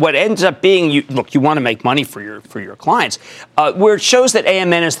leverage what ends up being, you want to make money for your clients, where it shows that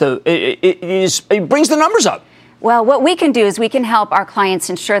AMN it brings the numbers up? Well, what we can do is we can help our clients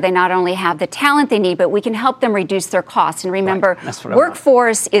ensure they not only have the talent they need, but we can help them reduce their costs. And remember,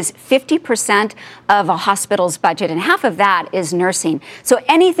 workforce is 50% of a hospital's budget, and half of that is nursing. So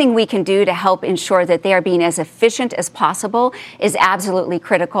anything we can do to help ensure that they are being as efficient as possible is absolutely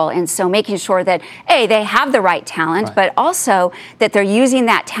critical. And so making sure that, A, they have the right talent, but also that they're using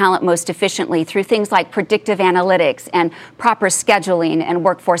that talent most efficiently through things like predictive analytics and proper scheduling and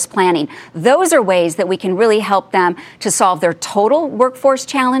workforce planning. Those are ways that we can really help them to solve their total workforce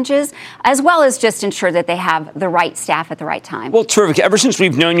challenges, as well as just ensure that they have the right staff at the right time. Well, terrific. Ever since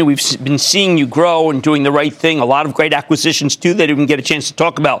we've known you, we've been seeing you grow and doing the right thing. A lot of great acquisitions, too, that we didn't get a chance to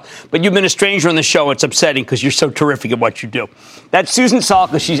talk about. But you've been a stranger on the show. It's upsetting because you're so terrific at what you do. That's Susan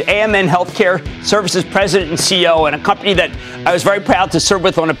Salka. She's AMN Healthcare Services President and CEO, and a company that I was very proud to serve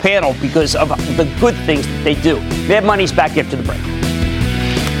with on a panel because of the good things that they do. Mad Money's back after the break.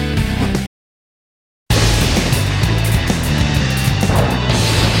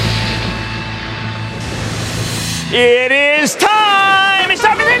 It is time! It's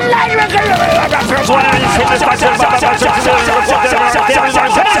time for the lightning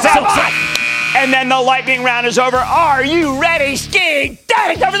and then the lightning round is over. Are you ready, skiing?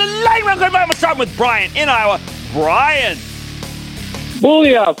 Daddy, time for the lightning round. I'm going to start with Brian in Iowa. Brian.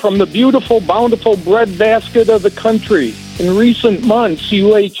 Booyah from the beautiful, bountiful breadbasket of the country. In recent months,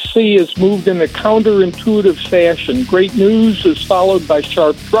 UHC has moved in a counterintuitive fashion. Great news is followed by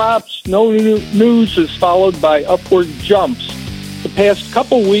sharp drops. No news is followed by upward jumps. The past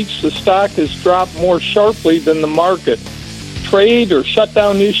couple weeks, the stock has dropped more sharply than the market. Trade or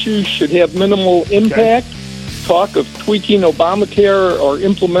shutdown issues should have minimal impact. Talk of tweaking Obamacare or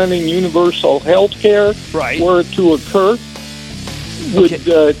implementing universal health care were it to occur would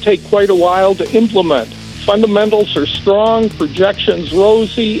take quite a while to implement. Fundamentals are strong, projections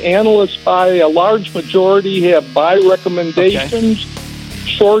rosy. Analysts by a large majority have buy recommendations.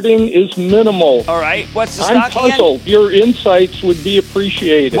 Shorting is minimal. All right. What's the stock? I'm puzzled. Again? Your insights would be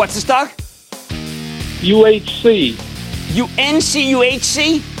appreciated. What's the stock? UHC.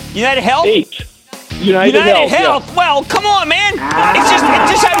 UNCUHC? United Health? United Health. Yeah. Well, come on, man. It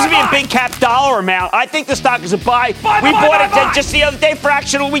just happens to be a big cap dollar amount. I think the stock is a buy. We bought it just the other day for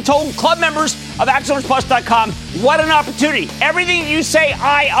Action. We told club members of ActionAlertsPlus.com what an opportunity. Everything you say,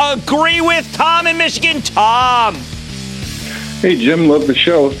 I agree with. Tom in Michigan. Tom. Hey, Jim. Love the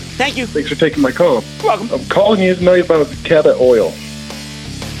show. Thank you. Thanks for taking my call. You're welcome. I'm calling you to know about Cabot Oil.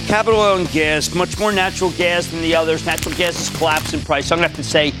 Cabot Oil and Gas, much more natural gas than the others. Natural gas has collapsed in price. So I'm going to have to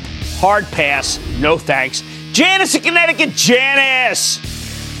say, hard pass, no thanks. Janice in Connecticut. Janice!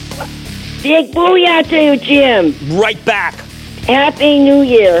 Big booyah to you, Jim. Right back. Happy New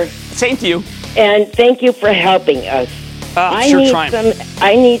Year. Same to you. And thank you for helping us. I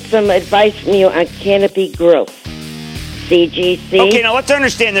need some advice from you on Canopy Growth. CGC. Okay, now let's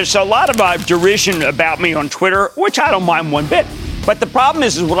understand there's a lot of derision about me on Twitter, which I don't mind one bit. But the problem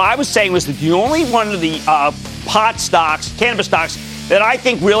is what I was saying was that the only one of the pot stocks, cannabis stocks, that I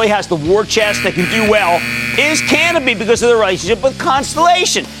think really has the war chest that can do well is Canopy because of the relationship with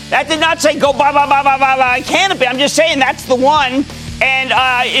Constellation. That did not say go buy Canopy. I'm just saying that's the one. And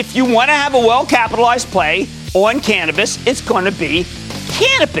if you want to have a well-capitalized play on cannabis, it's going to be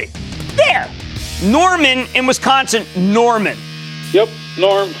Canopy. There. Norman in Wisconsin. Norman. Yep,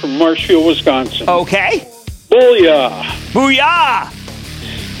 Norm from Marshfield, Wisconsin. Okay. Booyah. Booyah.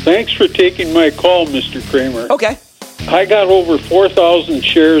 Thanks for taking my call, Mr. Kramer. Okay. I got over 4,000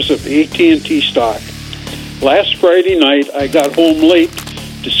 shares of AT&T stock. Last Friday night, I got home late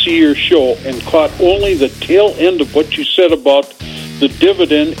to see your show and caught only the tail end of what you said about the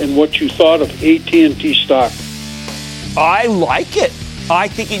dividend and what you thought of AT&T stock. I like it. I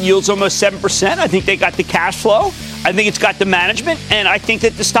think it yields almost 7%. I think they got the cash flow. I think it's got the management. And I think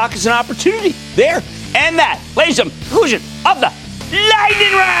that the stock is an opportunity. There. And that, ladies and gentlemen, conclusion of the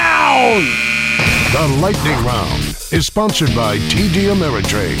Lightning Round. The Lightning Round is sponsored by TD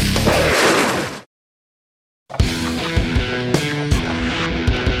Ameritrade.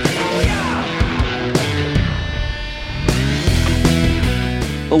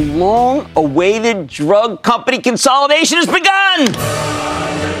 The long-awaited drug company consolidation has begun.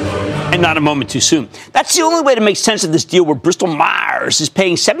 And not a moment too soon. That's the only way to make sense of this deal where Bristol Myers is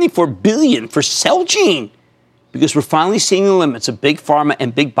paying $74 billion for Celgene, because we're finally seeing the limits of big pharma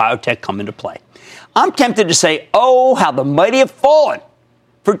and big biotech come into play. I'm tempted to say, oh, how the mighty have fallen.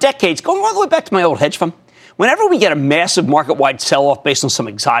 For decades, going all the way back to my old hedge fund, whenever we get a massive market-wide sell-off based on some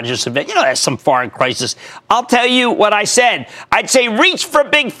exogenous event, there's some foreign crisis, I'll tell you what I said. I'd say reach for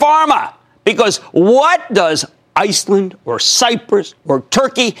big pharma, because what does Iceland or Cyprus or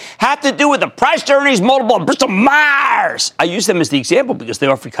Turkey have to do with the price-to-earnings multiple of Bristol-Myers. I use them as the example because they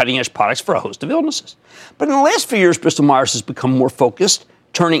offer cutting-edge products for a host of illnesses. But in the last few years, Bristol-Myers has become more focused,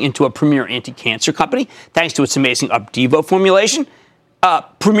 turning into a premier anti-cancer company thanks to its amazing Opdivo formulation.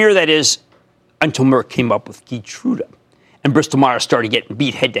 Premier, that is, until Merck came up with Keytruda. And Bristol-Myers started getting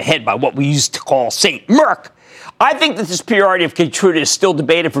beat head-to-head by what we used to call St. Merck. I think that the superiority of Keytruda is still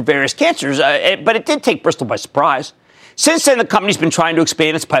debated for various cancers, but it did take Bristol by surprise. Since then, the company's been trying to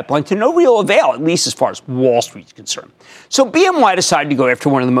expand its pipeline to no real avail, at least as far as Wall Street's concerned. So BMY decided to go after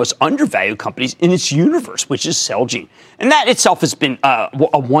one of the most undervalued companies in its universe, which is Celgene. And that itself has been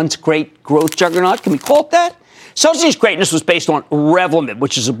a once great growth juggernaut. Can we call it that? Celgene's greatness was based on Revlimid,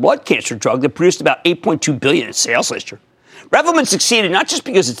 which is a blood cancer drug that produced about $8.2 billion in sales last year. Revlimid succeeded not just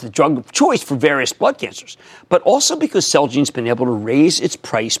because it's the drug of choice for various blood cancers, but also because Celgene's been able to raise its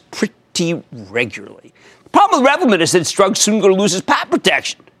price pretty regularly. The problem with Revlimid is that its drug's soon going to lose its patent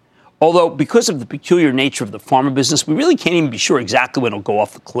protection. Although, because of the peculiar nature of the pharma business, we really can't even be sure exactly when it'll go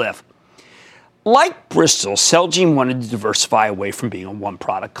off the cliff. Like Bristol, Celgene wanted to diversify away from being a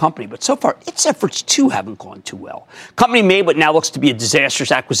one-product company, but so far its efforts too haven't gone too well. The company made what now looks to be a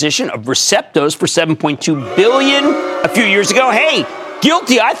disastrous acquisition of Receptos for $7.2 billion a few years ago. Hey,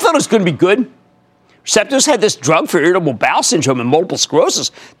 guilty. I thought it was going to be good. Receptos had this drug for irritable bowel syndrome and multiple sclerosis.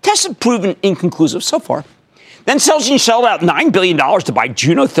 Tests have proven inconclusive so far. Then Celgene shelled out $9 billion to buy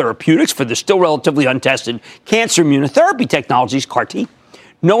Juno Therapeutics for the still relatively untested cancer immunotherapy technologies, CAR-T.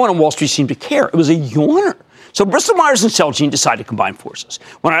 No one on Wall Street seemed to care. It was a yawner. So Bristol-Myers and Celgene decided to combine forces.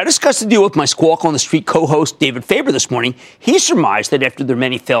 When I discussed the deal with my Squawk on the Street co-host David Faber this morning, he surmised that after their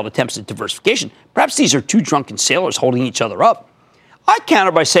many failed attempts at diversification, perhaps these are two drunken sailors holding each other up. I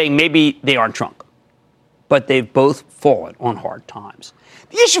counter by saying maybe they aren't drunk, but they've both fallen on hard times.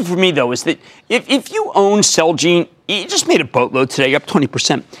 The issue for me, though, is that if you own Celgene, you just made a boatload today, up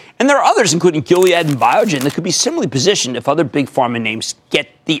 20%. And there are others, including Gilead and Biogen, that could be similarly positioned if other big pharma names get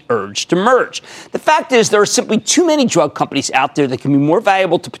the urge to merge. The fact is there are simply too many drug companies out there that can be more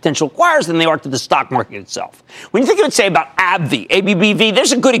valuable to potential acquirers than they are to the stock market itself. When you think of it, say, about AbbVie, ABBV,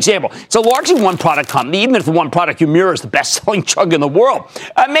 there's a good example. It's a largely one-product company. Even if the one product Humira is the best-selling drug in the world,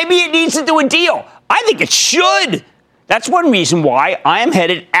 maybe it needs to do a deal. I think it should. That's one reason why I am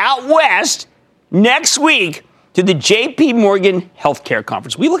headed out west next week to the J.P. Morgan Healthcare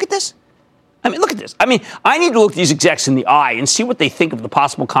Conference. Will you look at this? Look at this. I need to look these execs in the eye and see what they think of the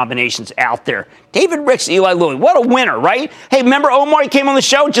possible combinations out there. David Ricks, Eli Lilly. What a winner, right? Hey, remember Omar? He came on the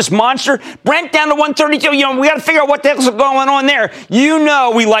show, just monster. Brent down to 132. We got to figure out what the hell's going on there.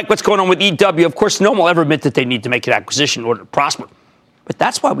 We like what's going on with EW. Of course, no one will ever admit that they need to make an acquisition in order to prosper. But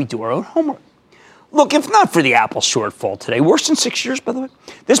that's why we do our own homework. Look, if not for the Apple shortfall today, worse than 6 years, by the way,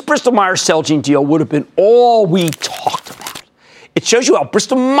 this Bristol-Myers Celgene deal would have been all we talked about. It shows you how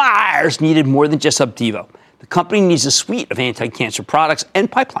Bristol-Myers needed more than just Opdivo. The company needs a suite of anti-cancer products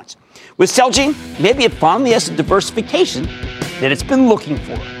and pipelines. With Celgene, maybe it finally has the diversification that it's been looking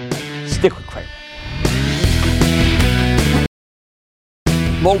for. Stick with Kramer.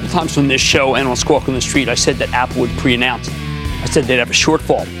 Multiple times on this show and on Squawk on the Street, I said that Apple would pre-announce. I said they'd have a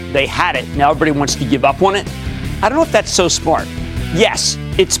shortfall. They had it. Now everybody wants to give up on it. I don't know if that's so smart. Yes,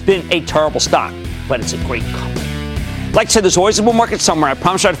 it's been a terrible stock, but it's a great company. Like I said, there's always a bull market somewhere. I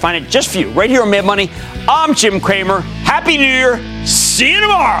promise I'd find it just for you, right here on Mad Money. I'm Jim Cramer. Happy New Year. See you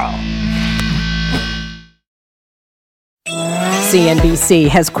tomorrow. CNBC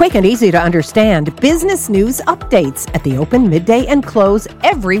has quick and easy to understand business news updates at the open, midday, and close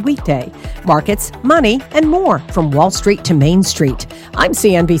every weekday. Markets, money, and more from Wall Street to Main Street. I'm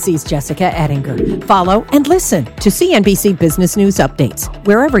CNBC's Jessica Ettinger. Follow and listen to CNBC Business News Updates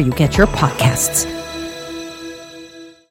wherever you get your podcasts.